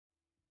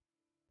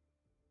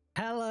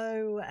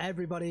Hello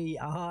everybody,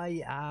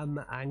 I am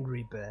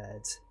Angry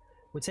Bird.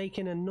 We're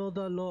taking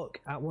another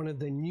look at one of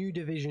the new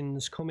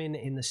divisions coming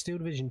in the Steel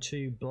Division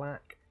 2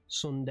 Black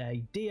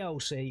Sunday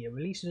DLC. It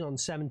releases on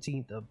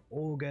 17th of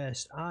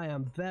August. I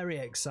am very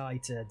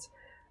excited.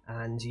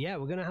 And yeah,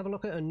 we're going to have a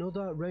look at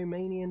another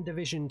Romanian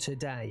division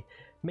today.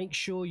 Make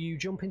sure you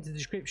jump into the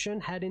description,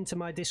 head into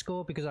my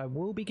Discord, because I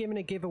will be giving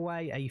a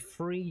giveaway, a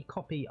free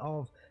copy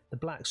of the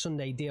Black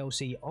Sunday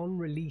DLC on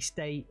release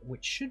date,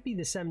 which should be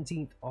the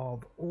 17th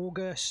of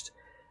August.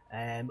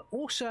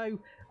 Also,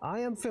 I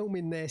am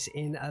filming this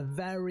in a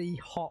very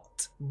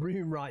hot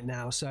room right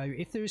now, so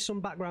if there is some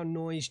background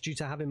noise due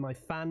to having my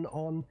fan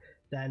on,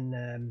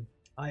 then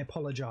I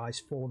apologise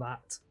for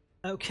that.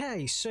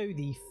 Okay, so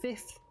the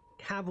 5th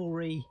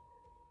Cavalry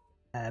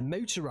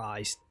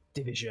Motorized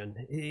Division,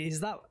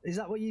 is that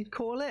what you'd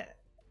call it?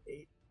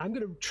 I'm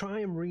going to try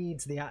and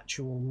read the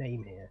actual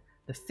name here.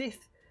 The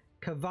 5th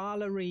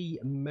Cavalerie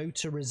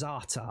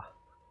Motorizata.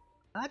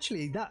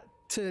 Actually, that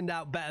turned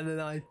out better than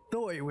I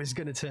thought it was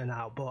going to turn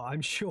out, but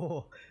I'm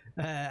sure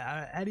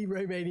any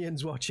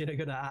Romanians watching are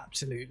going to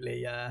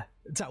absolutely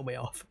tell me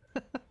off.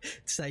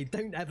 Say,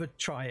 don't ever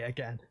try it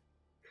again.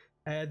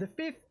 The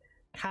 5th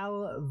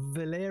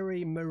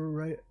Cavalerie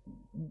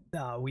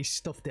we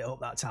stuffed it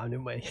up that time,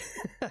 didn't we?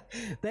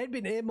 They'd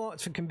been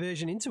earmarked for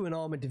conversion into an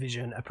armoured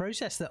division, a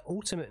process that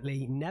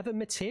ultimately never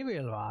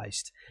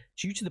materialised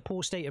due to the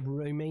poor state of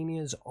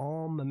Romania's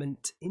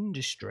armament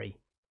industry.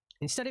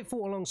 Instead, it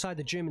fought alongside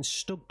the German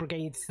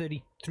StuG-Brigade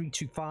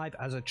 3325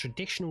 as a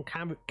traditional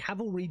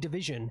cavalry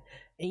division,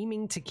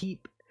 aiming to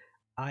keep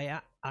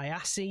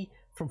Jassy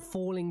from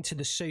falling to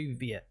the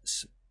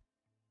Soviets.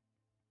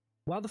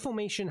 While the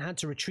formation had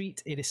to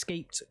retreat, it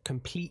escaped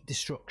complete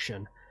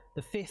destruction.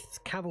 The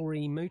 5th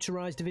Cavalry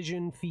Motorized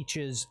Division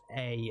features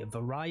a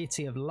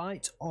variety of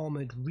light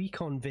armoured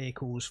recon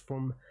vehicles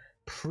from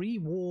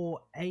pre-war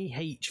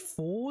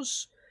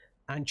AH-4s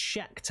and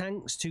Czech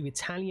tanks to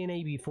Italian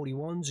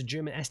AB41s and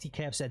German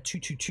SdKfz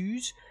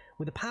 222s,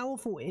 with a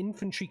powerful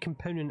infantry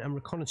component and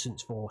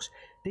reconnaissance force.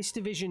 This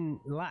division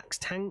lacks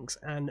tanks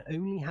and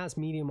only has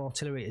medium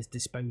artillery at its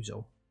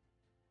disposal.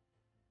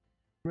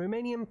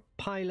 Romanian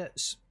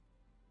pilots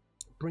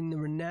bring the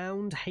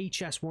renowned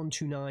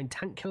Hs-129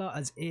 tank killer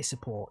as air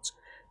support.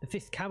 The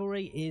 5th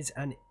Cavalry is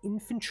an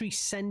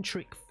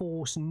infantry-centric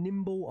force,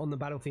 nimble on the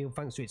battlefield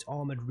thanks to its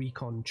armoured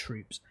recon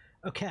troops.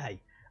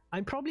 Okay,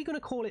 I'm probably going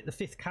to call it the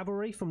 5th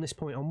Cavalry from this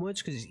point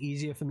onwards because it's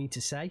easier for me to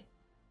say.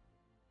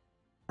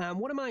 And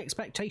what are my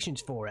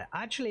expectations for it?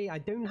 Actually, I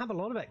don't have a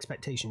lot of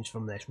expectations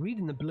from this.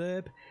 Reading the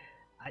blurb,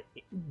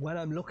 when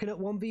I'm looking at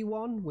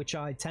 1v1, which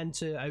I tend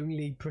to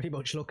only pretty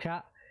much look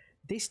at,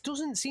 this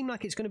doesn't seem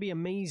like it's going to be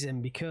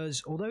amazing,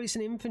 because although it's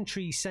an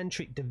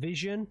infantry-centric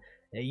division,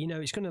 you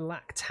know, it's going to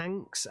lack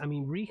tanks. I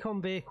mean,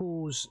 recon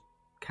vehicles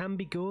can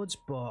be good,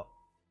 but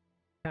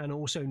can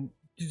also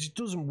just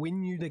doesn't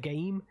win you the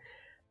game.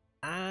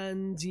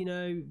 And, you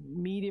know,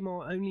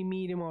 only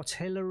medium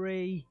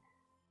artillery.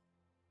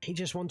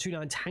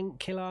 Hs-129 tank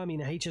killer. I mean,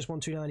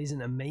 Hs-129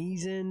 isn't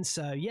amazing.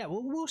 So, yeah,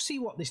 we'll see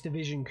what this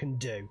division can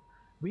do.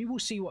 We will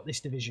see what this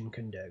division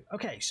can do.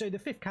 Okay, so the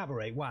 5th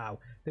Cavalry, wow.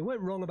 They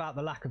weren't wrong about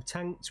the lack of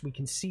tanks. We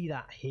can see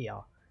that here.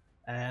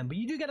 But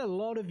you do get a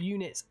lot of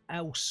units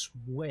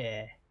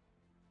elsewhere.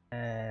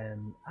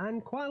 And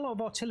quite a lot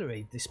of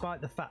artillery, despite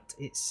the fact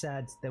it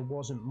said there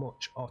wasn't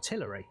much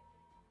artillery.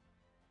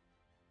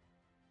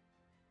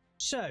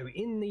 So,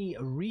 in the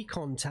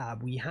Recon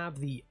tab, we have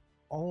the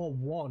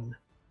R1.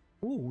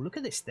 Ooh, look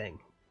at this thing.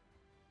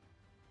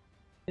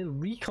 Little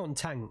recon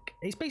tank.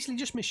 It's basically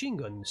just machine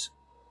guns.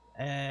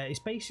 It's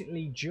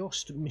basically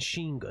just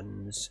machine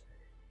guns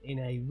in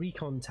a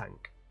recon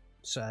tank,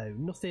 so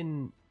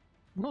nothing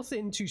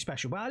too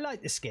special, but I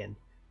like the skin.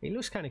 It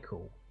looks kind of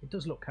cool. It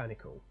does look kind of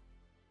cool.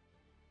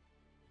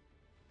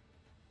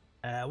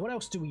 What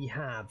else do we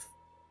have?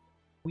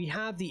 We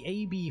have the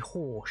AB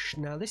Horch.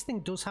 Now this thing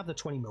does have the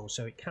 20mm,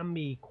 so it can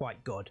be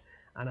quite good,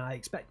 and I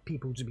expect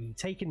people to be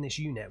taking this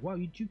unit. Well,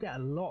 you do get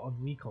a lot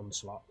of recon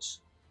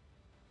slots.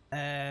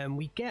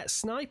 We get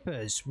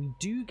snipers. We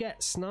do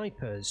get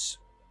snipers,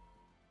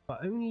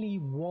 but only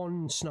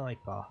one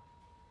sniper,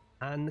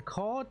 and the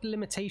card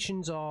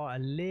limitations are a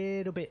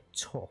little bit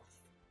tough.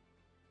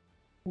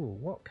 Ooh,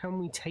 what can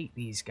we take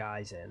these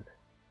guys in?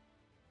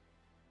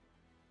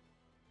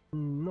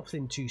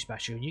 Nothing too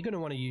special. You're going to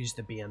want to use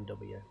the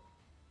BMW.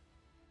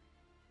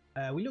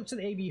 We looked at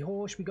the AB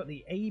Horch. We got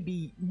the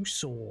AB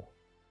Usor,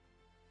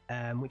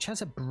 which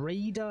has a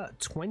Breda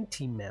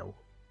 20mm.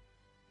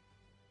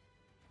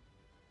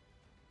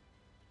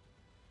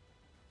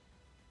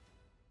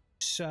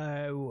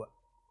 So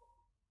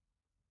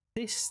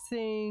this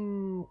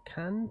thing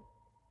can,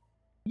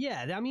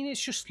 yeah, I mean,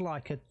 it's just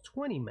like a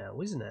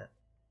 20mm, isn't it?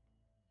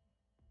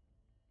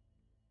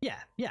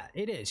 Yeah,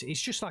 it is.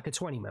 It's just like a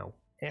 20mm.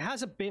 It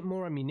has a bit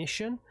more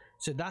ammunition,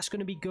 so that's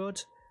going to be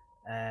good.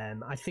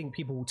 I think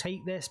people will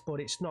take this, but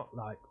it's not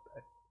like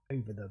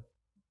over the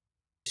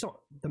It's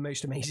not the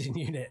most amazing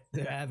unit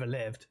that ever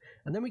lived.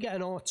 And then we get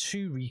an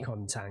R2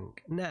 recon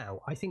tank. Now,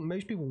 I think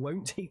most people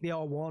won't take the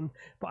R1,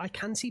 but I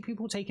can see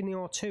people taking the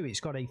R2. It's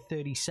got a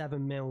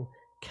 37mm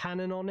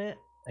cannon on it.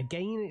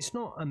 Again, it's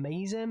not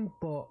amazing,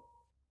 but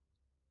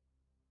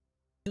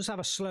it does have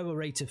a slower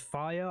rate of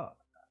fire.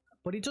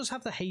 But it does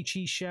have the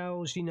HE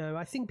shells, you know.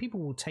 I think people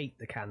will take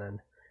the cannon.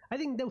 I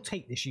think they'll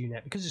take this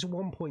unit because it's a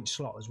 1-point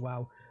slot as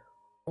well.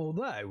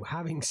 Although,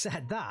 having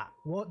said that,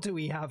 what do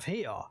we have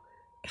here?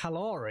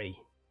 Cavalry.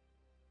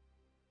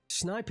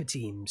 Sniper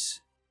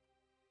teams.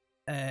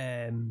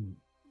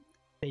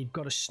 They've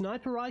got a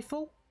sniper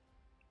rifle.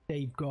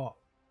 They've got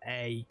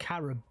a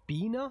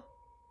carabiner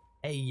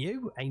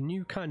AU, a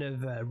new kind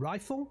of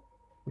rifle,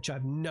 which I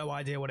have no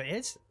idea what it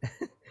is.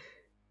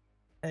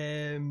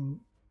 And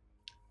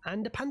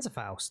a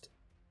Panzerfaust.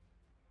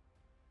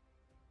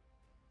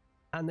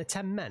 And the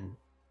 10 men.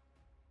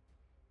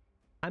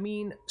 I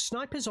mean,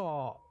 snipers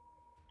are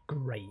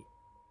great.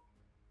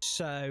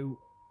 So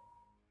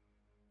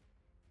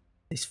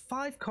there's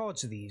 5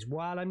 cards of these.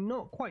 While I'm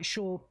not quite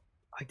sure,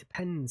 it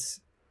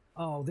depends.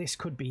 Oh, this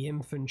could be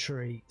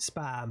infantry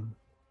spam.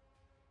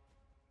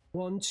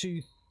 1,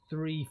 2,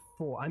 3,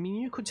 4. I mean,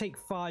 you could take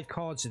 5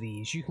 cards of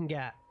these. You can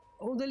get.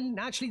 Oh,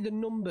 actually, the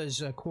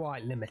numbers are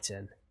quite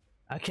limiting.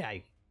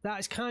 Okay, that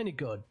is kind of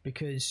good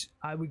because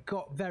I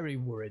got very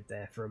worried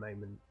there for a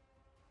moment.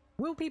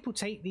 Will people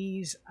take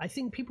these? I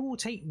think people will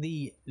take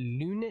the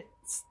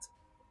Lunitz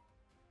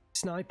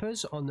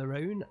snipers on their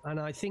own, and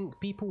I think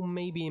people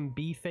maybe in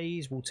B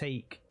phase will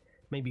take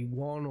maybe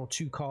 1 or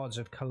 2 cards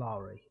of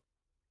Cavalry.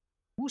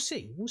 We'll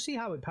see. We'll see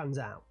how it pans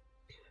out.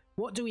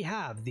 What do we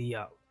have? The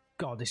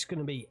God, it's going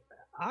to be.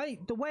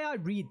 The way I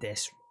read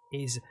this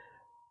is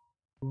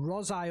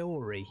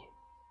Rosiori,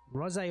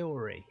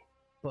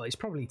 but it's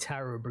probably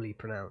terribly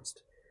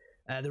pronounced.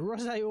 The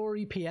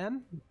Rosiori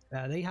PM,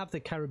 they have the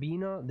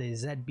Carabiner, the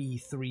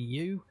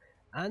ZB3U,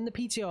 and the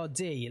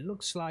PTRD. It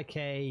looks like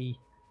a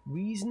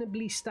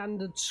reasonably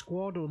standard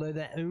squad, although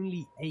they're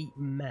only 8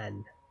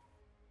 men.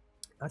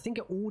 I think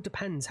it all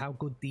depends how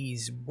good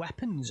these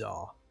weapons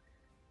are.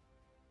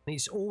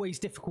 It's always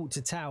difficult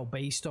to tell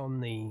based on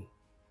the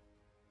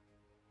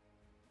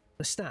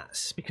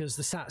stats, because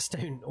the stats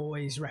don't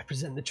always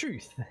represent the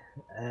truth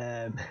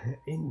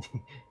in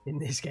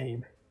this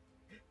game.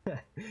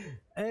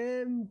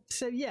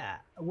 So yeah,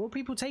 will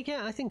people take it?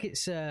 I think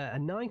it's a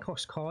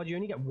 9-cost card. You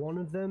only get 1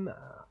 of them.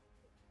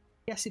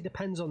 Yes, it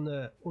depends on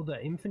the other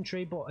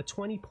infantry, but a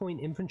 20-point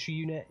infantry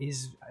unit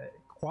is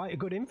quite a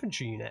good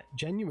infantry unit.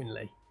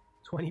 Genuinely,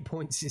 20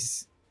 points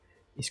is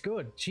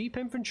good. Cheap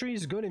infantry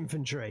is good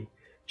infantry.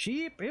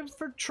 Cheap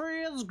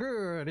infantry is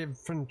good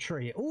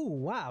infantry. Oh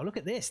wow, look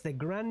at this, the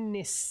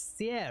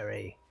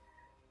Grenadier.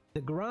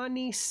 The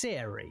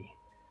Grenadier.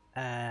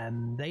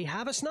 They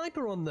have a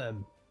sniper on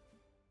them.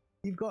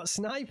 You've got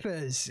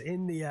snipers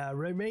in the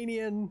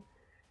Romanian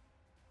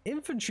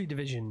infantry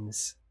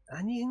divisions,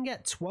 and you can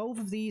get 12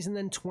 of these and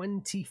then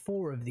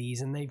 24 of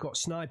these, and they've got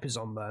snipers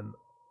on them.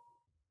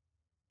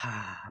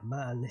 Ah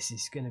man, this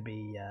is going to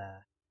be I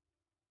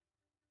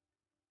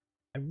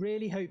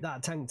really hope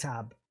that tank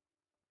tab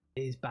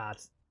is bad.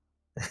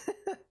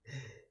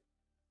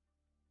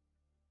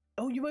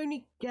 Oh, you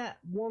only get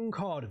 1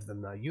 card of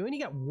them though. You only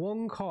get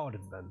 1 card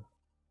of them.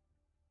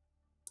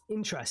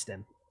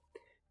 Interesting.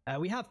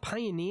 We have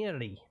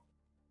Pioneery,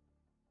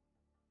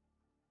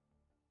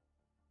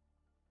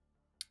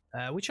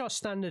 which are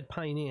standard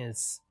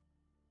Pioneers,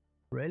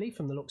 really,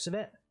 from the looks of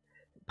it.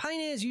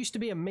 Pioneers used to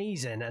be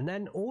amazing, and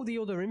then all the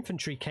other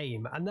infantry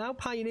came, and now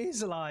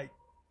Pioneers are like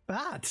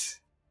bad.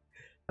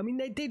 I mean,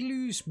 they did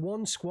lose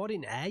 1 squad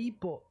in A,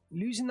 but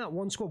losing that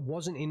 1 squad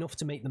wasn't enough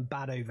to make them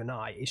bad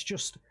overnight. It's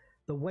just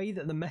the way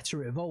that the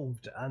meta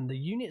evolved, and the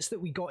units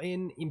that we got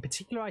in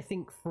particular, I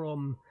think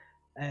from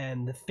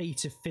the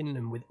Fate of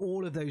Finland, with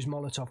all of those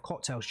Molotov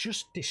cocktails,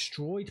 just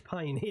destroyed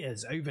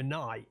Pioneers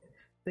overnight.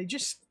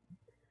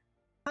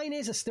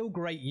 Pioneers are still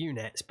great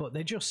units, but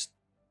they're just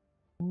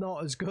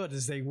not as good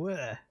as they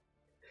were.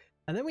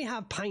 And then we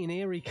have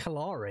Pioneery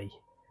Cavalry,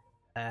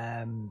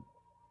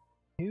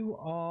 who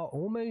are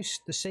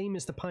almost the same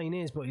as the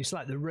Pioneers, but it's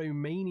like the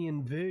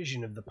Romanian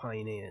version of the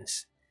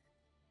Pioneers.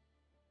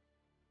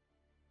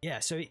 Yeah,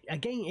 so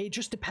again, it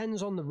just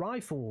depends on the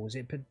rifles.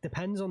 It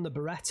depends on the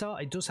Beretta.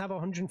 It does have a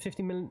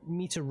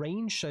 150mm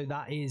range, so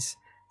that is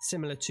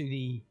similar to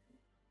the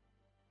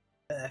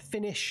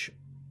Finnish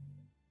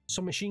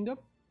submachine gun.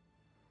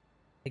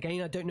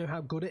 Again, I don't know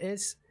how good it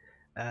is.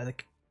 The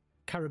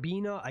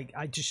Carabiner,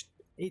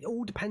 it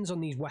all depends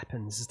on these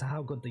weapons as to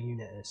how good the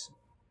unit is.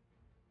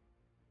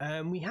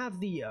 We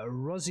have the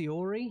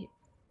Rosiori,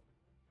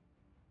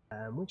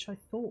 which I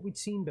thought we'd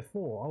seen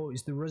before. Oh,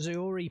 it's the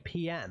Rosiori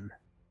PM.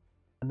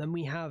 And then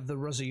we have the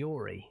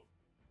Rosiori.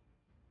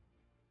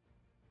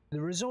 The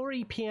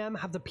Rosiori PM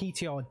have the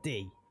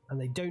PTRD,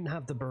 and they don't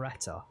have the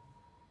Beretta.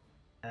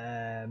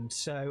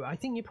 So I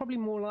think you're probably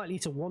more likely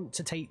to want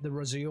to take the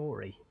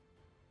Rosiori.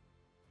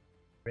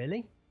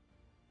 Really?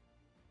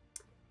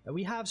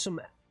 We have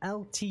some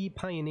LT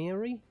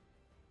Pioneery.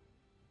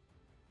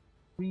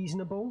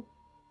 Reasonable.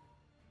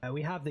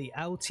 We have the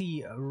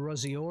LT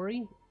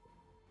Rosiori.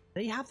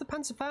 They have the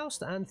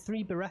Panzerfaust and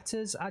 3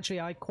 Berettas. Actually,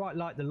 I quite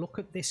like the look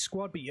of this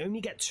squad, but you only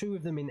get 2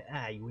 of them in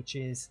A, which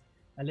is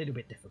a little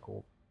bit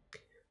difficult.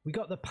 We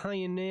got the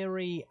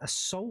Pioneering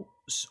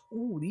Assaults.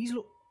 Oh, these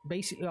look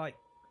basically like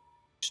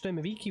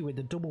Sturmoviki with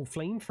the double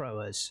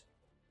flamethrowers.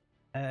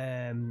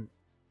 And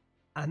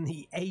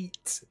the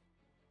 8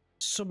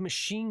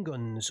 submachine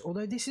guns.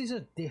 Although this is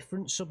a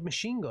different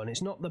submachine gun.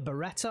 It's not the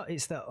Beretta,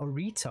 it's the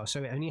Orita,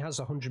 so it only has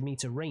a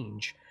 100-meter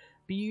range.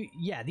 But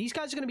yeah, these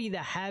guys are going to be the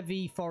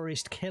heavy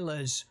forest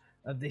killers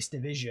of this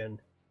division.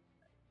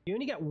 You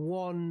only get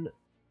 1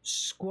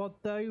 squad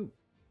though.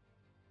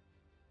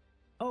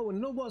 Oh,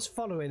 and look what's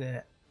following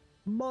it.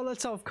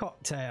 Molotov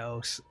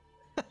cocktails.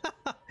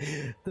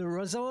 The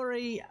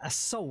Rosiori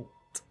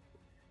Assault.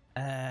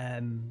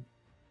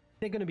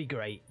 They're going to be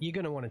great. You're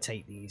going to want to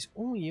take these.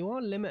 Oh, you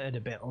are limited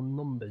a bit on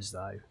numbers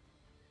though,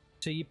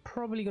 so you're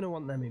probably going to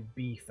want them in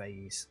B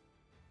phase.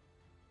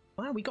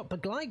 Wow, we got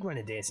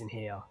Begleit-Grenadiers in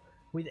here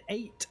with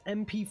 8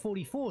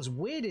 MP44s.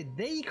 Where did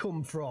they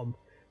come from?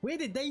 Where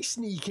did they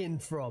sneak in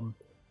from?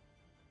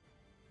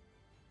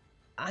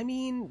 I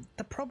mean,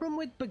 the problem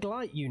with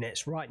Begleit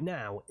units right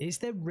now is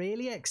they're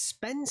really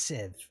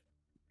expensive.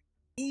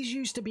 These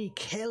used to be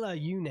killer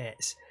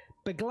units.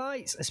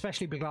 Begleits,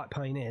 especially Begleit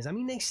Pioneers, I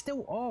mean, they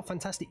still are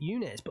fantastic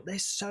units, but they're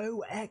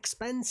so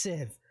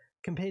expensive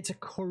compared to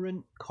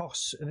current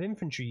costs of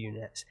infantry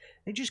units.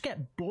 They just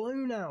get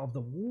blown out of the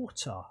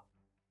water.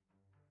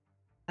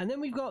 And then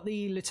we've got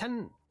the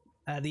Lieutenant,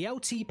 the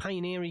LT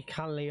Pioneering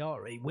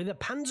Cavalry with a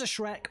Panzer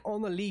Shrek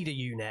on the leader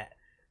unit,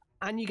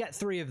 and you get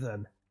 3 of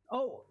them.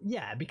 Oh,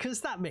 yeah,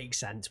 because that makes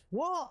sense.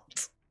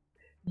 What?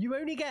 You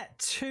only get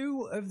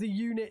 2 of the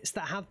units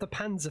that have the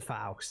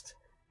Panzerfaust,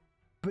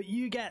 but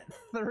you get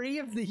 3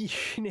 of the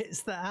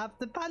units that have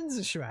the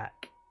Panzer Shrek.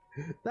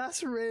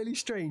 That's really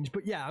strange.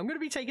 But yeah, I'm going to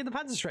be taking the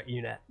Panzer Shrek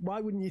unit.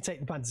 Why wouldn't you take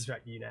the Panzer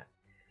Shrek unit?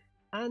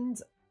 And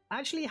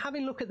actually,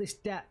 having a look at this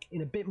deck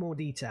in a bit more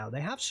detail,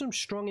 they have some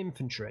strong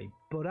infantry,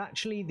 but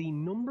actually the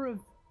number of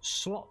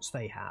slots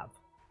they have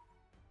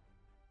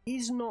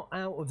is not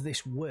out of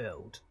this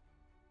world.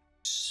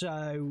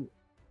 So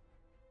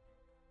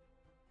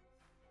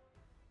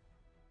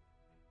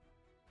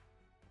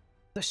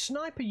the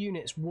sniper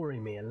units worry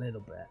me a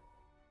little bit.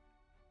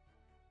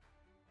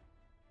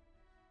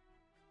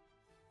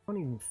 I can't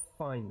even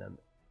find them.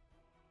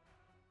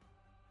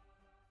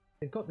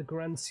 They've got the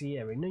Grand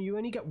Sierra. No, you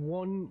only get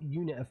 1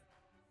 unit of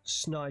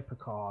sniper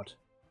card.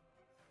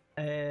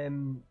 Yeah,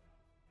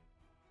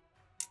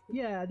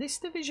 this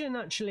division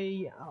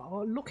actually,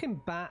 looking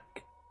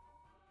back,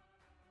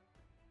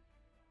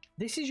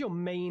 this is your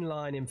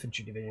mainline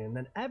infantry division, and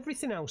then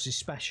everything else is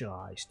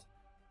specialised.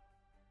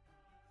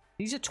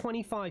 These are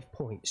 25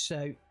 points,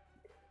 so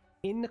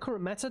in the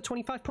current meta,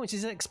 25 points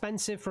is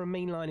expensive for a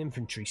mainline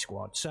infantry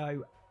squad.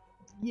 So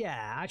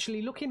yeah,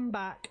 actually looking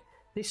back,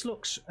 this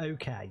looks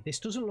okay. This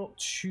doesn't look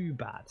too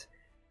bad.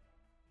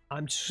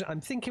 I'm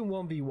thinking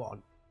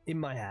 1v1 in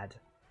my head.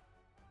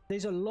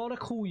 There's a lot of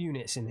cool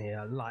units in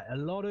here, like a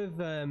lot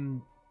of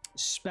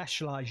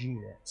specialized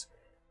units.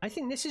 I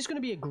think this is going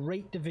to be a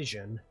great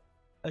division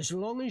as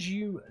long as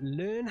you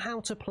learn how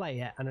to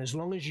play it, and as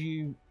long as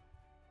you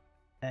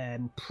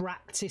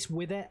practice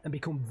with it and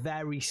become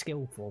very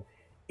skillful.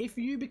 If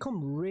you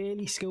become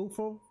really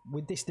skillful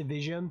with this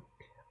division,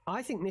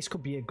 I think this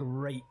could be a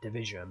great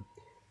division.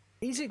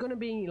 Is it going to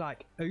be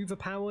like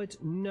overpowered?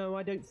 No,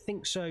 I don't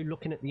think so,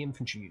 looking at the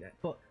infantry unit.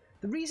 But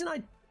the reason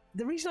I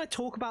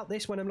talk about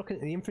this when I'm looking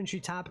at the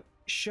infantry tab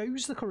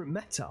shows the current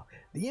meta.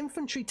 The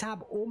infantry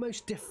tab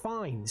almost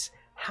defines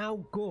how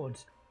good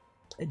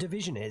a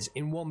division is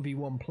in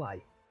 1v1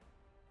 play.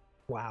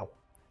 Wow.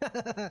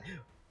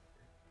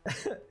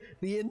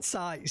 The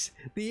insights,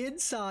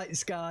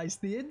 guys,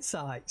 the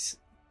insights.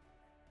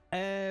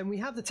 We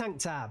have the tank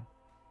tab.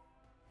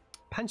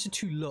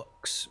 Panzer II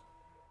Lux.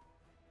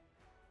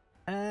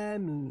 I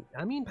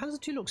mean,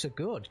 Panzer II Lux are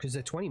good because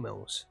they're 20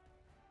 mils,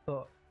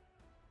 but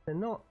they're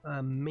not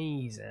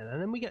amazing.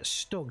 And then we get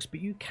StuGs,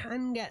 but you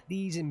can get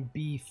these in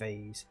B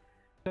phase.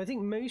 So I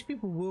think most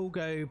people will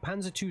go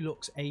Panzer II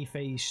Lux A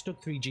phase,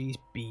 StuG III Gs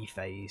B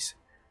phase,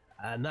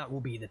 and that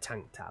will be the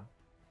tank tab.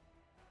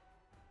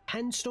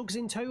 10 StuGs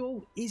in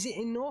total. Is it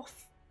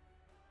enough?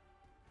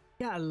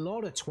 Yeah, a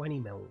lot of 20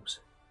 mils.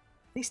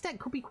 This deck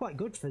could be quite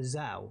good for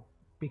Zell,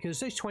 because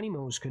those 20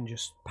 mils can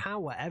just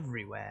power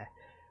everywhere.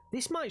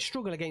 This might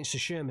struggle against the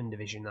Sherman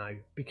division though,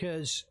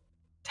 because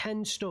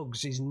 10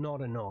 StuGs is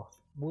not enough.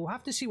 We'll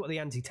have to see what the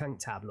anti-tank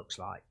tab looks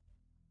like.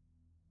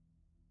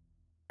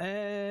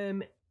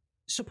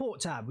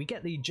 Support tab, we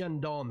get the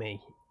Gendarme.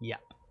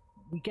 Yep.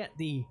 We get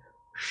the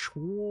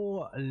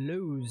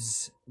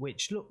Schwarloz,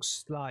 which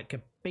looks like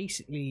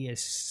basically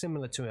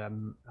similar to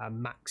a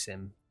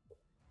Maxim.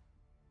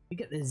 We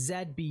get the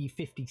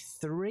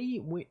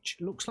ZB53, which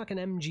looks like an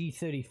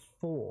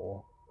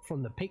MG34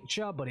 from the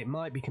picture, but it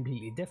might be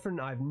completely different.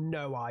 I have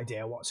no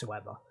idea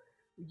whatsoever.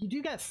 You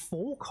do get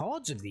 4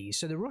 cards of these,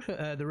 so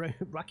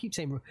I keep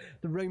saying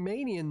the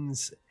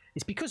Romanians,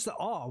 It's because the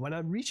R, when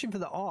I'm reaching for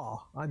the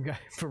R, I'm going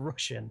for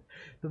Russian.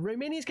 The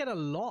Romanians get a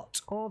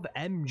lot of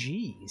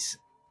MGs.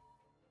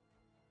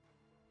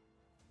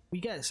 We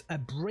get a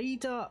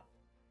Breda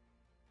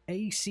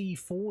AC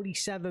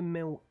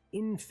 47mm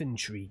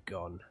infantry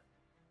gun.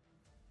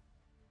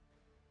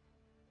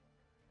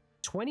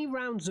 20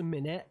 rounds a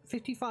minute,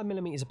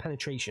 55mm of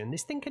penetration.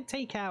 This thing can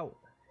take out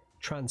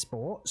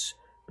transports,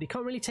 but it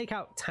can't really take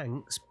out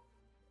tanks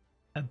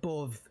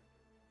above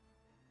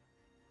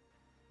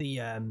the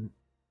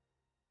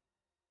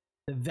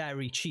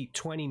very cheap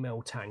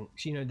 20mm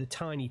tanks, you know, the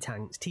tiny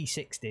tanks,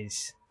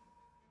 T60s.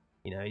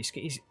 You know,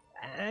 it's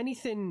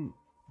anything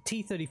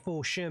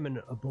T34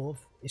 Sherman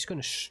above, it's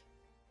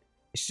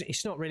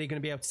not really going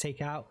to be able to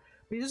take out.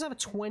 But it does have a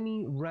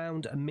 20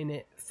 round a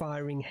minute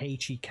firing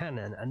HE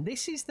cannon, and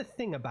this is the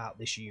thing about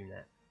this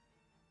unit.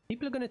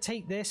 People are going to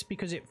take this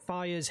because it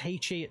fires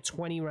HE at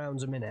 20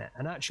 rounds a minute,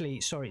 and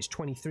actually, sorry, it's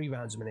 23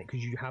 rounds a minute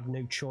because you have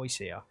no choice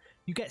here.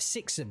 You get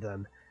 6 of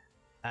them.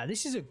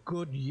 This is a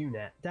good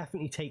unit.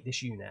 Definitely take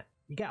this unit.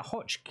 You get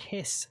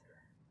Hotchkiss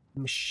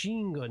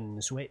machine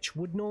guns, which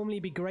would normally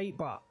be great,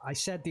 but I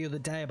said the other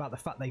day about the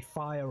fact they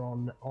fire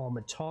on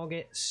armored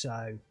targets,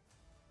 so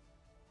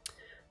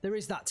there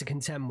is that to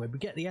contend with. We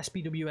get the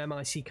SBW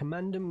MIC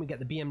Commandant, we get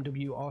the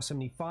BMW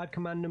R75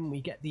 Commandant,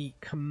 we get the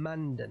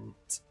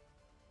Commandant.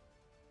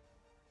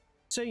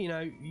 So, you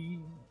know,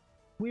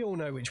 we all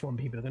know which one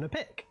people are going to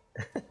pick.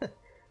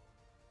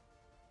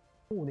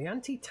 Oh, the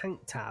anti-tank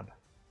tab.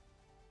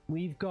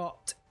 We've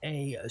got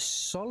a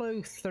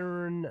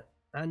Solothurn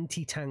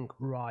anti-tank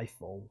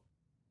rifle.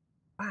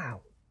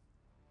 Wow.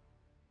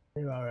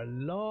 There are a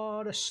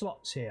lot of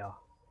slots here.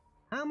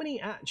 How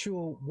many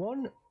actual?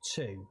 1,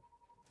 2,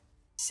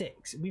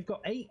 6. We've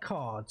got 8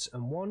 cards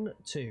and 1,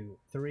 2,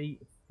 3,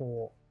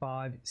 4,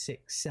 5,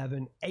 6,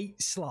 7,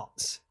 8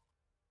 slots.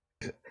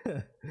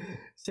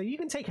 So you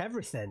can take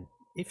everything.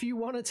 If you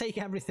want to take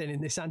everything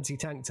in this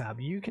anti-tank tab,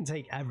 you can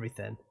take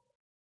everything.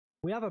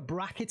 We have a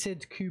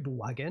bracketed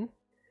Kubelwagen.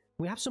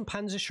 We have some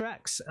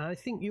Panzerschrecks. I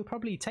think you'll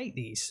probably take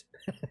these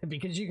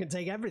because you can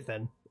take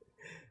everything,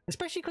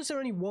 especially because there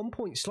are only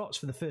 1-point slots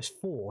for the first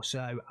 4.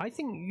 So I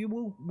think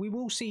we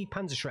will see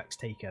Panzerschrecks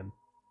taken.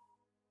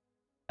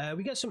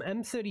 We get some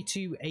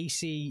M32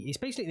 AC. It's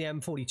basically the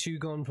M42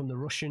 gun from the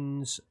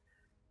Russians.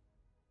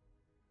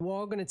 We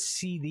are going to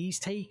see these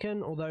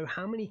taken, although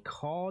how many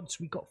cards?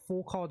 We got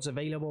 4 cards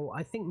available.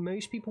 I think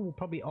most people will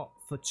probably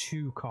opt for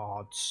 2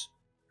 cards.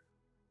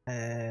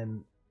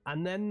 And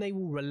then they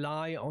will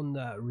rely on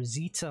the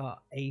Resita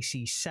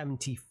AC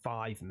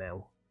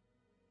 75mm.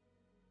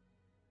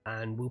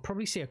 And we'll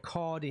probably see a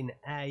card in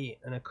A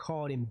and a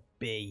card in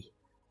B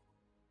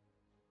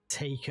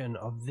taken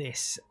of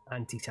this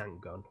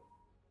anti-tank gun.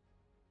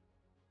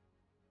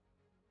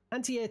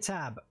 Anti-air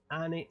tab,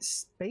 and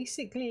it's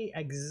basically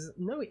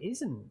no, it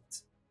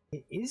isn't.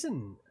 It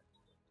isn't.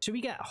 So we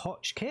get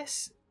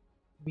Hotchkiss.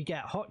 We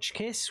get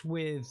Hotchkiss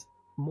with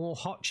more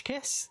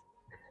Hotchkiss.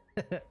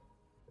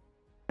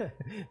 We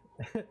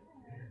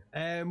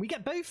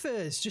get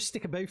Bofors. Just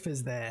stick a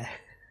Bofors there.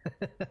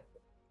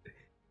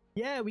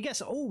 Yeah, we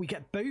get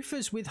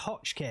Bofors with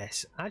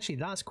Hotchkiss. Actually,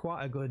 that's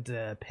quite a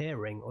good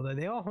pairing, although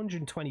they are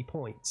 120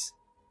 points.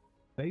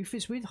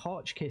 Bofors with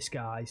Hotchkiss,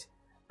 guys.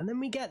 And then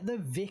we get the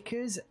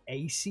Vickers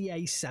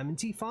ACA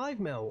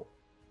 75mm.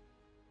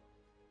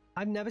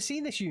 I've never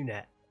seen this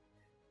unit.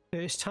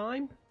 First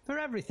time for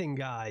everything,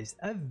 guys.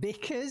 A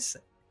Vickers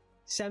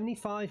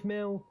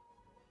 75mm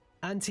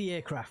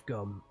anti-aircraft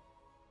gun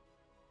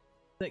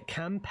that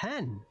can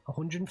pen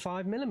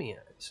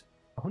 105mm,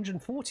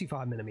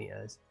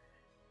 145mm.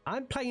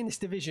 I'm playing this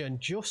division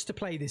just to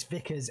play this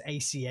Vickers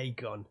ACA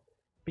gun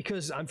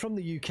because I'm from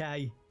the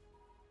UK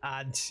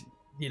and,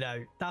 you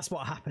know, that's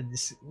what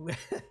happens.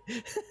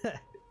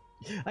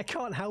 I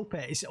can't help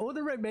it. It's all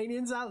the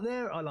Romanians out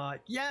there are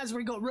like, yes,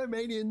 we got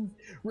Romanian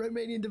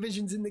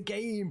divisions in the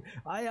game.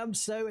 I am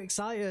so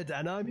excited.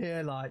 And I'm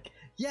here like,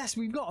 yes,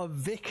 we've got a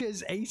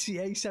Vickers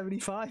ACA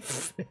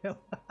 75.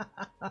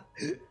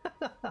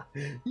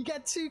 You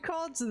get 2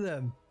 cards of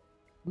them.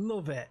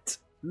 Love it.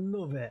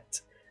 Love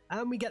it.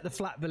 And we get the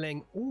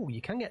Flatvilling. Oh,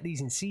 you can get these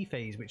in C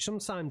phase, which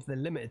sometimes they're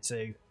limited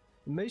to.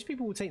 Most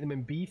people will take them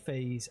in B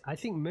phase. I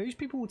think most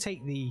people will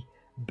take the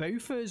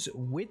Bofors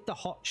with the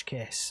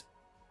Hotchkiss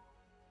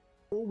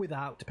or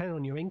without, depending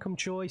on your income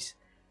choice.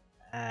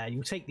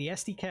 You'll take the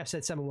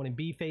SdKfz 71 in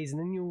B phase, and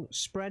then you'll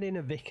spread in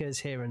a Vickers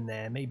here and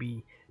there,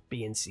 maybe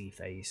B and C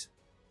phase.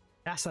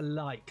 That's a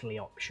likely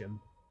option.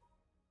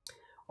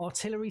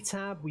 Artillery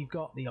tab, we've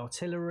got the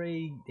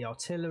artillery.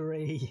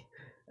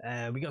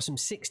 We got some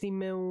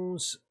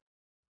 60mm.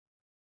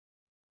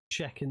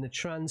 Checking the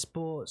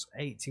transports,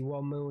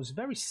 81mm,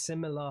 very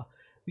similar.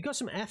 We got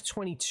some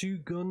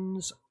F-22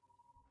 guns.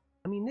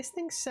 I mean, this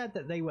thing said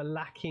that they were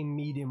lacking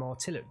medium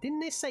artillery. Didn't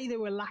they say they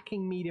were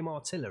lacking medium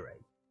artillery?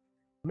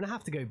 I'm going to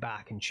have to go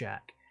back and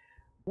check.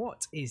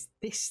 What is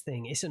this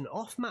thing? It's an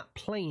off-map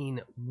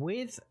plane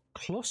with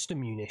cluster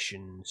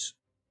munitions.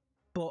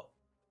 But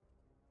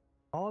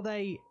are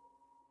they...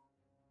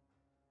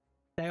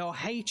 They are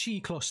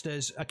HE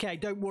clusters. Okay,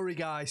 don't worry,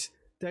 guys.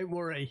 Don't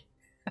worry.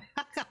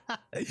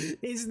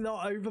 It's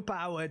not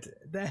overpowered.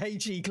 They're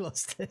HE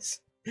clusters.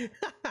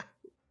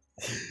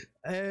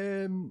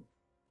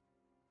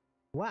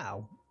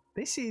 Wow.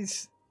 This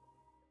is...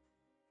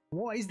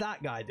 What is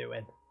that guy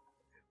doing?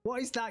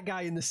 What is that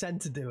guy in the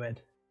center doing?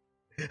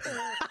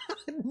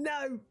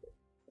 No!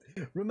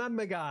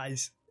 Remember,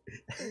 guys.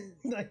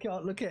 I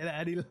can't look at it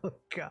any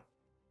longer.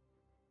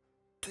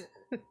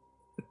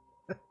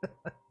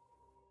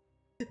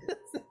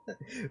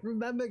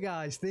 Remember,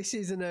 guys, this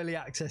is an early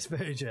access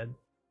version.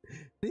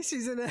 This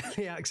is an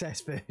early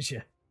access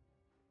version.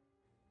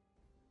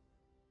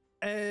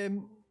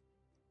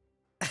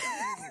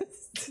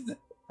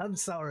 I'm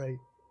sorry.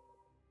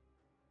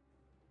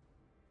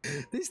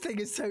 This thing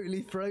has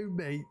totally thrown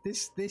me.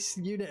 This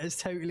unit has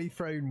totally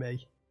thrown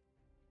me.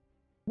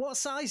 What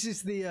size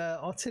is the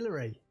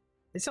artillery?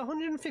 It's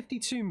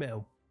 152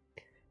 mil.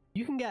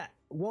 You can get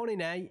 1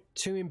 in A,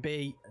 2 in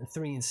B, and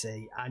 3 in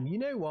C. And you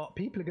know what?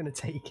 People are going to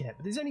take it.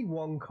 But there's only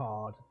one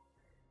card.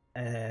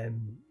 I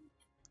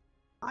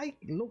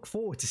look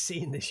forward to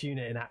seeing this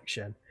unit in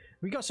action.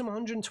 We got some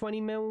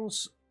 120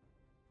 mils.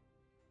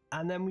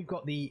 And then we've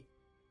got the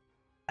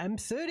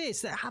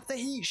M30s that have the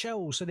heat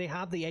shells. So they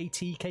have the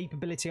AT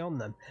capability on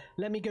them.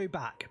 Let me go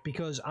back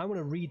because I want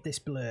to read this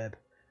blurb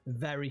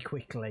very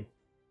quickly.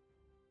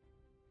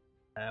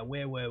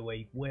 Where were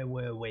we? Where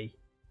were we?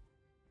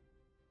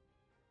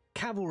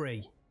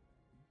 Cavalry.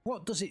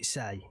 What does it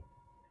say?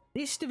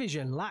 This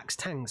division lacks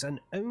tanks and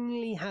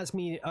only has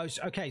medium... Oh,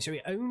 okay, so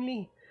it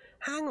only...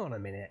 Hang on a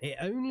minute. It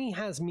only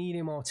has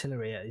medium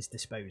artillery at its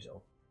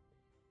disposal.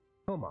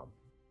 Come on.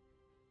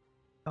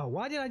 Oh,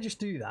 why did I just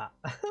do that?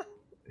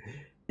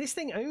 This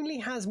thing only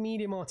has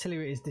medium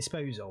artillery at its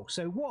disposal.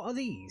 So what are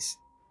these?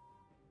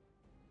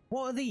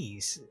 What are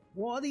these?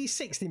 What are these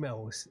 60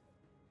 mils?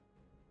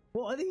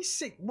 What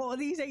are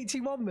these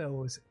 81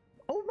 mils?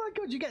 Oh my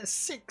god, you get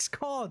 6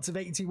 cards of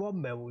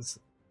 81 mils.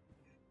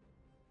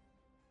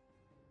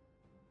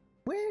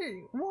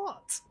 Wait,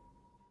 what?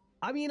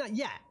 I mean,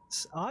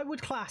 yes, I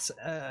would class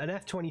an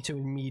F-22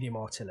 in medium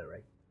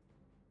artillery.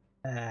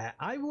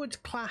 I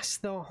would class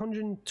the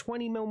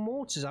 120 mil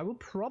mortars. I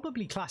would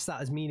probably class that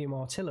as medium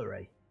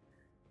artillery.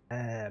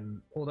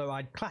 Although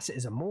I'd class it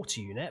as a mortar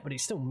unit, but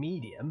it's still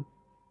medium.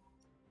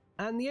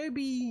 And the OB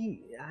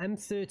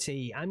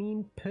M30, I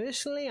mean,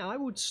 personally, I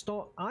would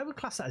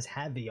class that as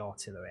heavy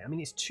artillery. I mean,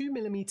 it's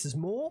 2mm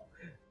more,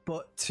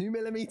 but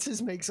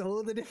 2mm makes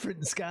all the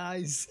difference,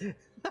 guys.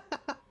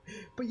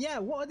 But yeah,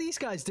 what are these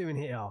guys doing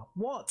here?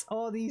 What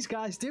are these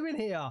guys doing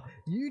here?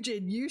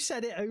 Eugene, you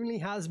said it only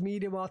has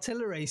medium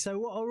artillery, so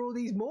what are all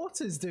these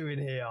mortars doing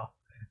here?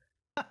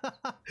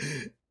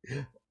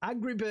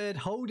 Angry Bird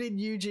holding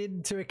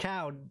Eugene to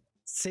account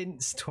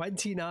since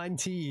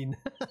 2019.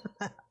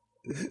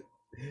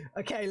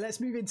 Okay, let's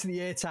move into the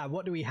air tab.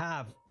 What do we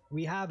have?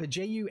 We have a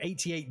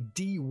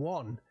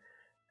Ju-87D-3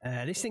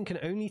 This thing can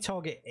only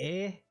target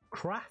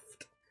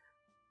aircraft,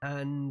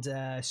 and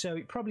so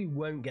it probably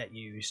won't get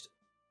used.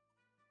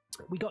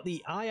 We got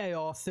the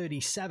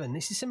IAR-37.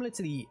 This is similar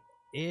to the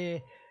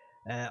air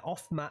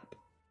off-map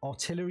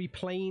artillery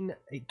plane.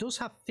 It does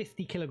have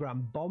 50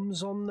 kilogram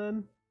bombs on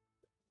them,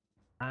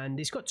 and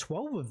it's got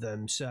 12 of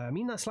them. So I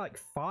mean, that's like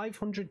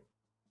 600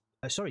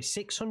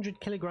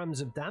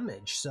 kilograms of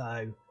damage.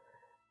 So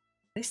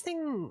this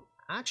thing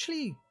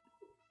actually,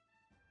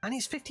 and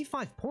it's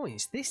 55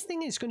 points. This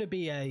thing is going to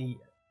be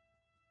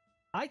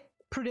I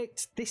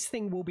predict this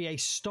thing will be a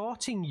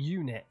starting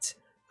unit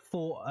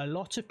for a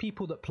lot of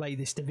people that play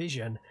this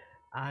division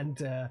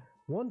and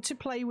want to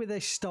play with a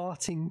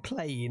starting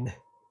plane.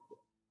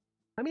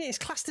 I mean, it's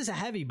classed as a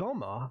heavy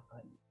bomber.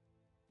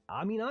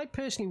 I mean, I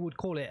personally would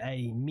call it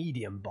a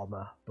medium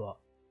bomber, but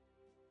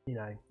you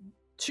know,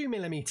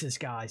 2mm,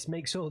 guys,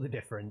 makes all the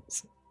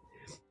difference.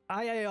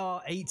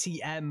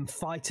 IAR-80M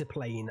fighter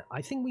plane.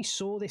 I think we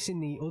saw this in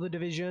the other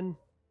division.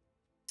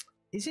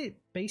 Is it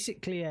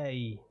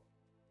basically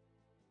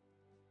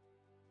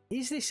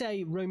is this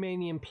a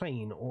Romanian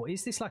plane, or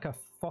is this like a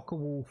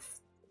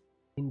Focke-Wulf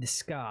in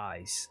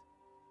disguise?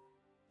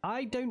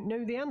 I don't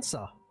know the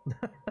answer.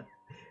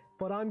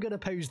 But I'm going to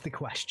pose the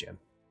question.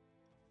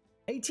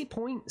 80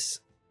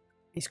 points.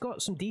 It's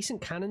got some decent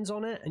cannons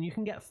on it, and you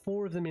can get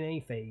 4 of them in A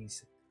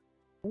phase.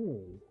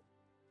 Ooh.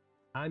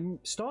 I'm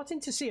starting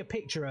to see a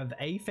picture of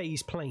A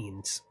phase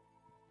planes.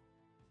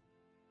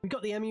 We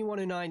got the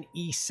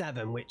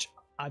ME109E7, which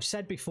I've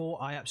said before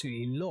I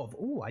absolutely love.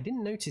 Ooh, I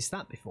didn't notice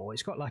that before.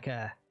 It's got like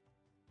a...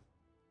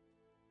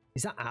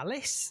 Is that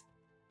Alice?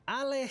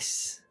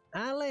 Alice!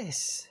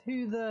 Alice!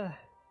 Who the...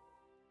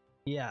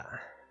 Yeah.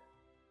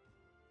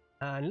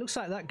 And it looks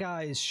like that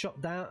guy is shot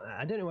down.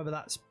 I don't know whether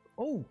that's...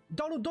 Oh!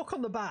 Donald Duck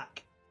on the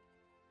back!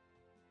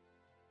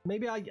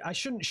 Maybe I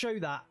shouldn't show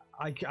that.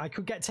 I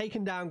could get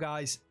taken down,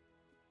 guys.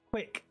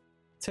 Quick!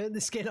 Turn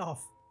the skin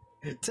off.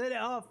 Turn it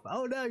off!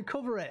 Oh no,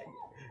 cover it!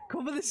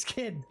 Cover the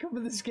skin!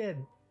 Cover the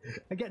skin!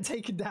 I get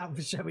taken down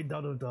for showing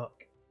Donald Duck.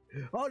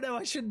 Oh no,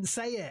 I shouldn't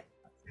say it!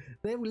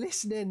 They're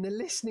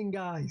listening,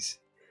 guys.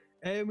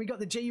 We got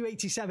the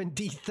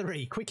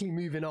Ju-87D-3. Quickly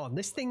moving on.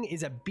 This thing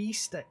is a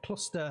beast at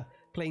cluster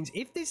planes.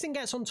 If this thing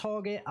gets on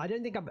target, I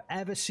don't think I've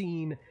ever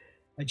seen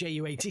a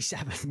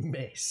Ju-87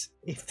 miss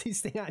if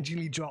this thing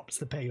actually drops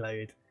the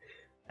payload.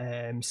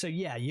 So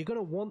yeah, you're going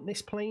to want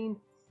this plane,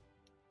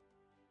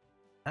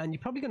 and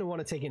you're probably going to want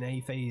to take an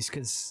A phase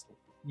because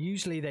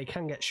usually they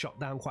can get shot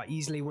down quite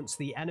easily once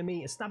the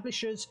enemy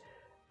establishes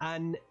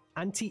an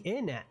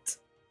anti-air net.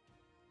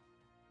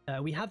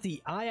 We have the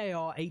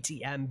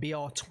IAR-80M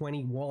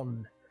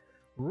BR-21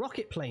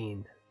 rocket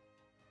plane.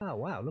 Oh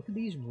wow, look at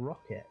these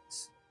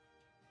rockets.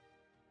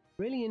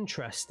 Really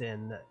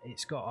interesting.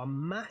 It's got a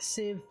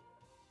massive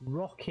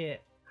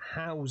rocket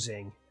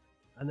housing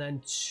and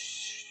then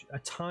a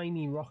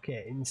tiny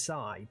rocket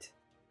inside.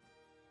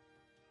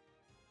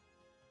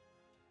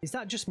 Is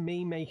that just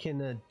me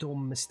making a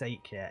dumb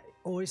mistake here?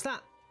 Or is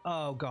that...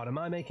 Oh god, am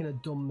I making a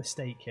dumb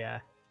mistake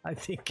here? I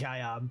think I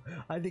am.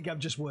 I think I've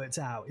just worked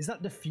out. Is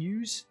that the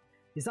fuse?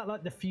 Is that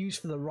like the fuse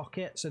for the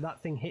rocket? So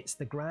that thing hits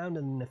the ground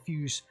and the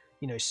fuse,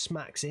 you know,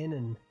 smacks in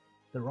and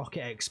the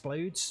rocket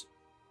explodes?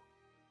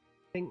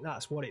 I think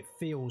that's what it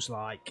feels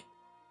like.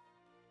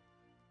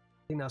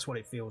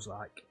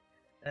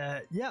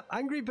 Yeah,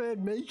 Angry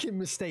Bird making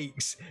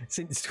mistakes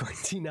since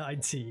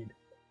 2019.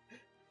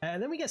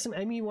 Then we get some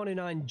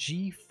ME109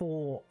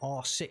 G4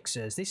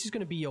 R6s. This is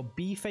going to be your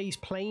B-phase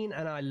plane,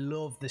 and I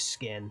love the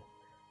skin.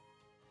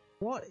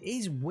 What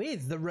is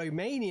with the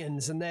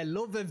Romanians and their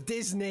love of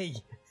Disney?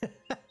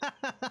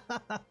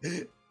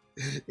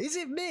 Is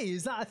it me?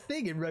 Is that a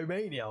thing in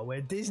Romania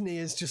where Disney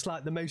is just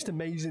like the most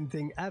amazing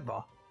thing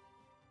ever?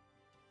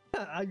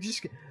 I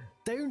just...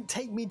 Don't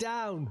take me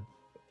down.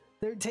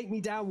 Don't take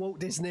me down, Walt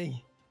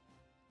Disney.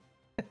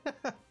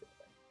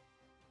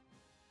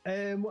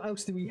 What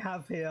else do we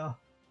have here?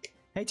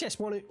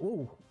 HS1...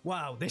 Oh,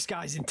 wow, this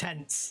guy's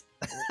intense.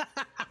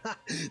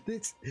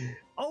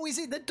 Oh, is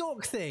it the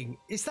duck thing?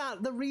 Is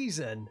that the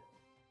reason?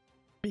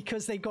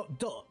 Because they got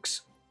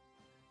ducks?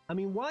 I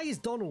mean, why is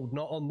Donald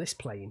not on this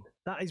plane?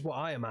 That is what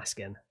I am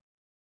asking.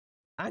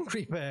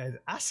 Angry Bird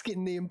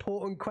asking the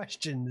important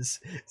questions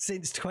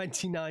since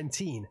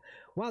 2019.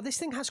 Wow, this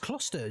thing has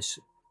clusters.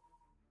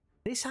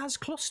 This has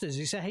clusters.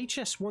 It's a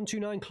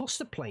HS-129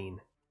 cluster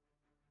plane.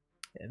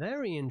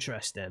 Very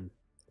interesting.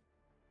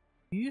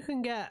 You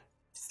can get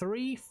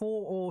 3,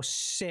 4, or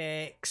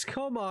 6.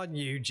 Come on,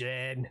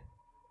 Eugene.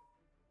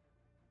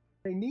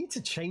 They need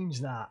to change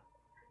that.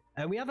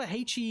 And we have a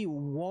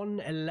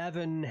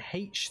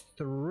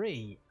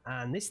HE-111H3,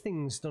 and this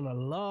thing's done a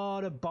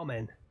lot of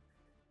bombing.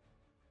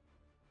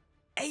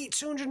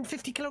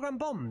 250 kilogram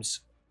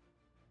bombs.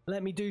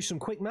 Let me do some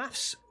quick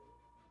maths.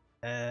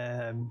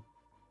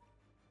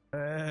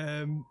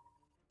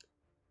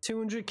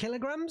 200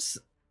 kilograms.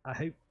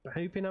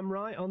 Hoping I'm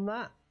right on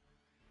that.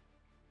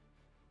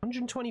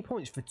 120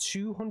 points for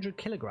 200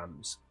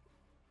 kilograms.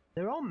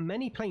 There aren't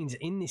many planes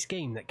in this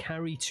game that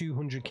carry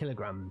 200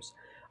 kilograms.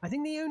 I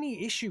think the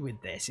only issue with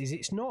this is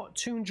it's not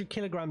 200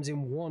 kilograms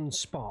in one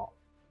spot.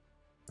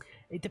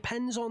 It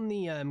depends on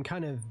the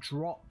kind of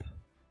drop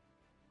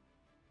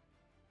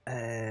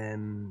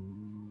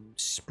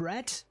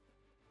spread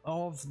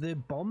of the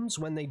bombs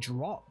when they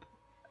drop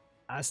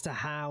as to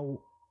how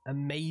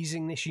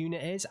amazing this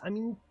unit is. I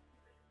mean,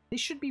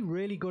 this should be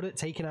really good at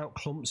taking out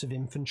clumps of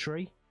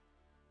infantry,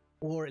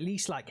 or at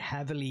least like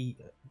heavily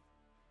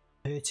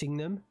hurting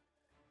them.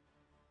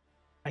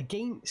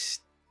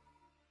 Against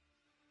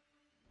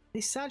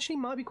this actually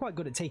might be quite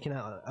good at taking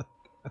out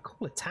a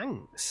couple of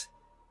tanks.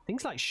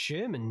 Things like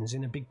Shermans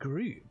in a big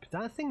group.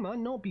 That thing might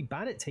not be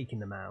bad at taking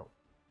them out.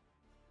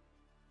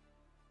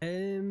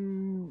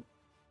 You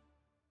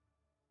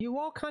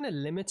are kind of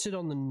limited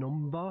on the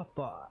number,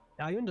 but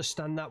I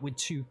understand that with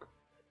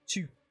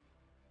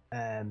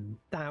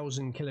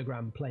 2,000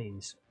 kilogram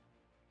planes.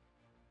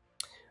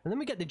 And then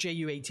we get the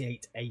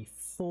Ju-88A-4,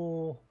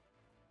 4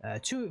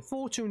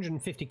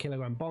 250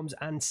 kilogram bombs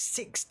and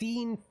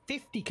 16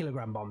 50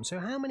 kilogram bombs. So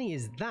how many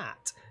is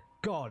that?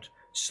 God,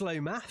 slow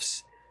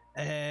maths.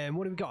 What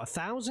have we got?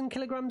 1,000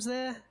 kilograms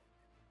there,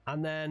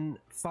 and then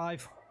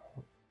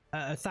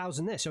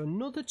 1,000 there. So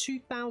another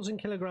 2,000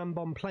 kilogram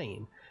bomb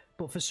plane.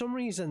 But for some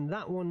reason,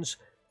 that one's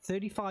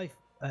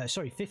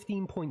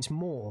 15 points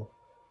more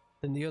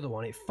than the other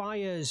one. It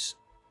fires.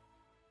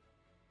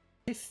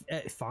 It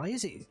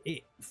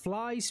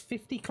flies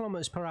 50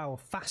 kilometers per hour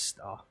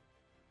faster.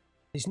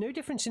 There's no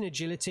difference in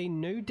agility,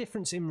 no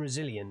difference in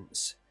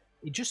resilience.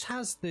 It just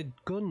has the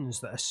guns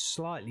that are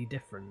slightly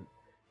different.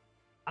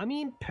 I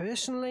mean,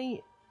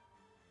 personally,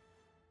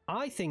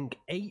 I think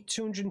 8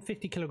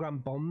 250 kilogram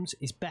bombs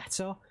is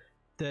better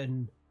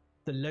than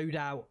the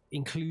loadout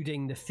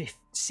including the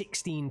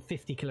 16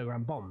 50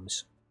 kilogram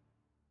bombs.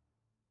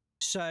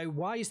 So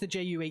why is the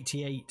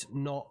Ju-88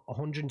 not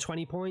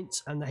 120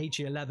 points and the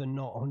HE-11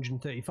 not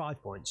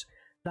 135 points?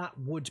 That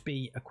would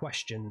be a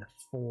question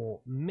for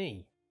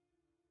me.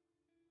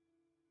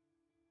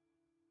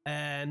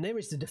 And there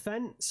is the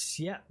defense.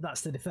 Yeah,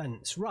 that's the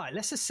defense. Right,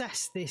 let's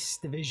assess this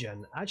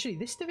division. Actually,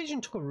 this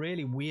division took a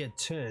really weird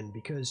turn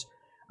because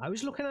I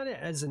was looking at it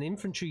as an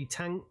infantry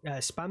tank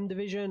spam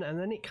division, and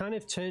then it kind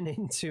of turned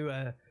into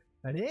an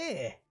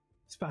air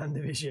spam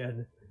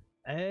division.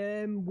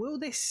 Will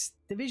this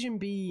division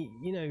be,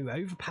 you know,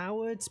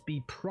 overpowered,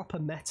 be proper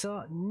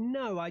meta?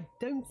 No, I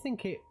don't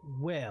think it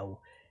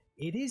will.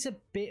 It is a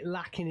bit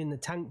lacking in the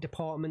tank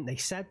department. They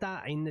said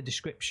that in the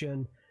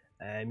description.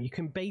 You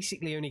can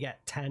basically only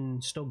get 10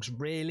 StuGs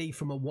really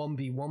from a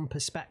 1v1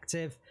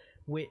 perspective,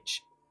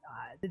 which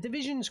the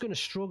division's going to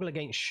struggle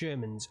against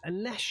Shermans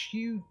unless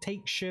you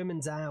take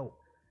Shermans out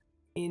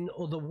in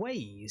other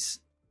ways.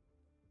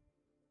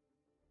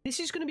 This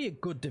is going to be a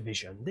good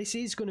division. This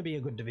is going to be a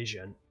good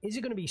division. Is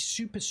it going to be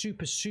super,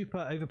 super,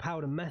 super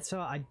overpowered and meta?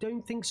 I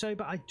don't think so,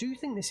 but I do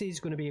think this is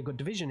going to be a good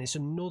division. It's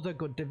another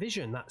good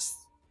division.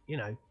 That's, you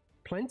know,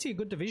 plenty of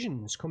good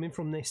divisions coming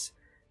from this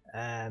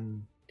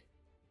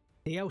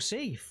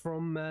DLC,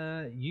 from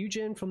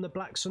Eugen, from the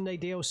Black Sunday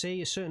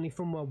DLC, certainly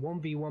from a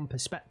 1v1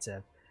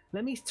 perspective.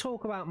 Let me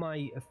talk about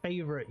my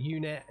favourite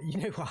unit. You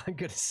know what I'm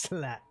going to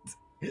select?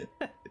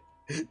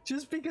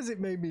 Just because it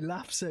made me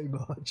laugh so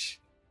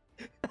much.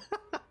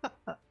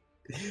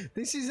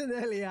 This is an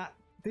early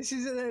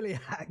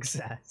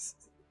access.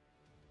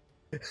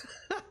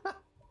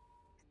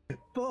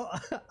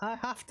 But I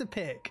have to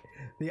pick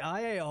the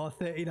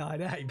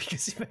IAR-39A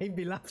because it made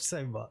me laugh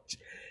so much.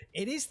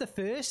 It is the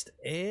first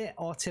air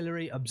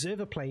artillery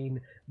observer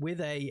plane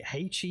with a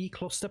HE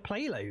cluster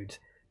payload.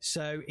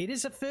 So it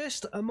is a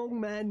first among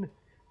men.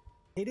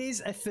 It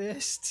is a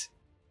first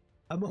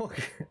among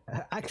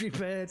Angry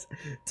Birds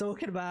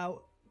talking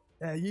about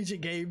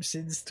Eugen games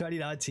since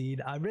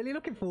 2019. I'm really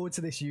looking forward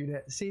to this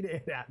unit, seeing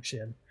it in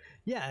action.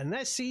 Yeah, and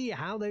let's see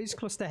how those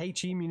cluster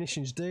HE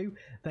munitions do.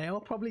 They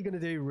are probably going to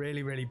do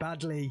really, really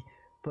badly,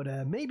 but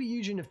maybe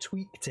Eugen have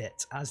tweaked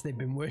it as they've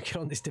been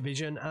working on this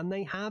division, and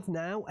they have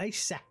now a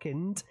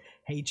second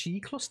HE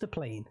cluster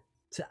plane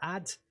to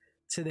add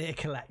to their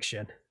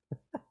collection.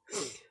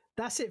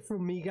 That's it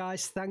from me,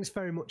 guys. Thanks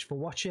very much for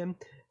watching.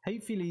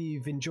 Hopefully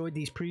you've enjoyed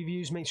these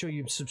previews. Make sure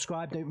you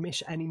subscribe. Don't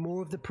miss any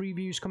more of the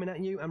previews coming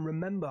at you. And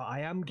remember,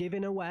 I am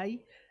giving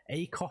away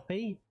a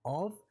copy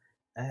of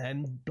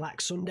Black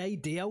Sunday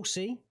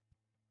DLC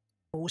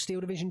for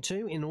Steel Division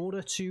 2. In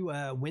order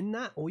to win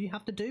that, all you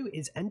have to do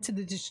is enter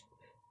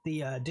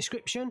the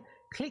description,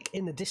 click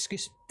in the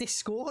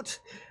Discord,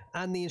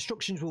 and the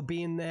instructions will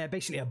be in there.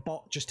 Basically, a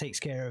bot just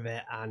takes care of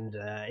it, and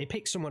it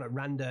picks someone at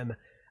random,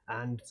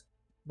 and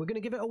we're going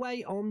to give it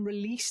away on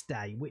release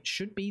day, which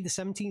should be the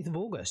 17th of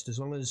August, as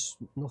long as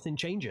nothing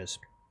changes.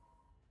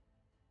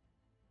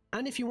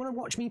 And if you want to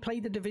watch me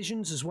play the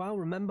divisions as well,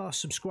 remember,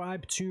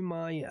 subscribe to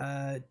my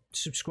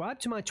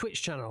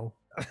Twitch channel.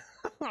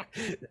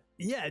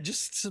 Yeah,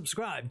 just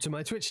subscribe to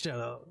my Twitch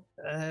channel.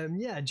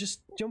 Yeah,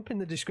 just jump in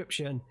the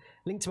description,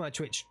 link to my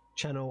Twitch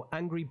channel,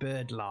 Angry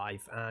Bird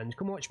Live, and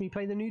come watch me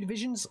play the new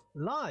divisions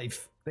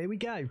live. There we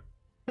go.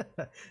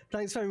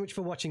 Thanks very much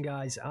for watching,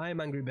 guys. I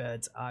am Angry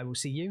Bird. I will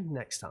see you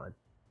next time.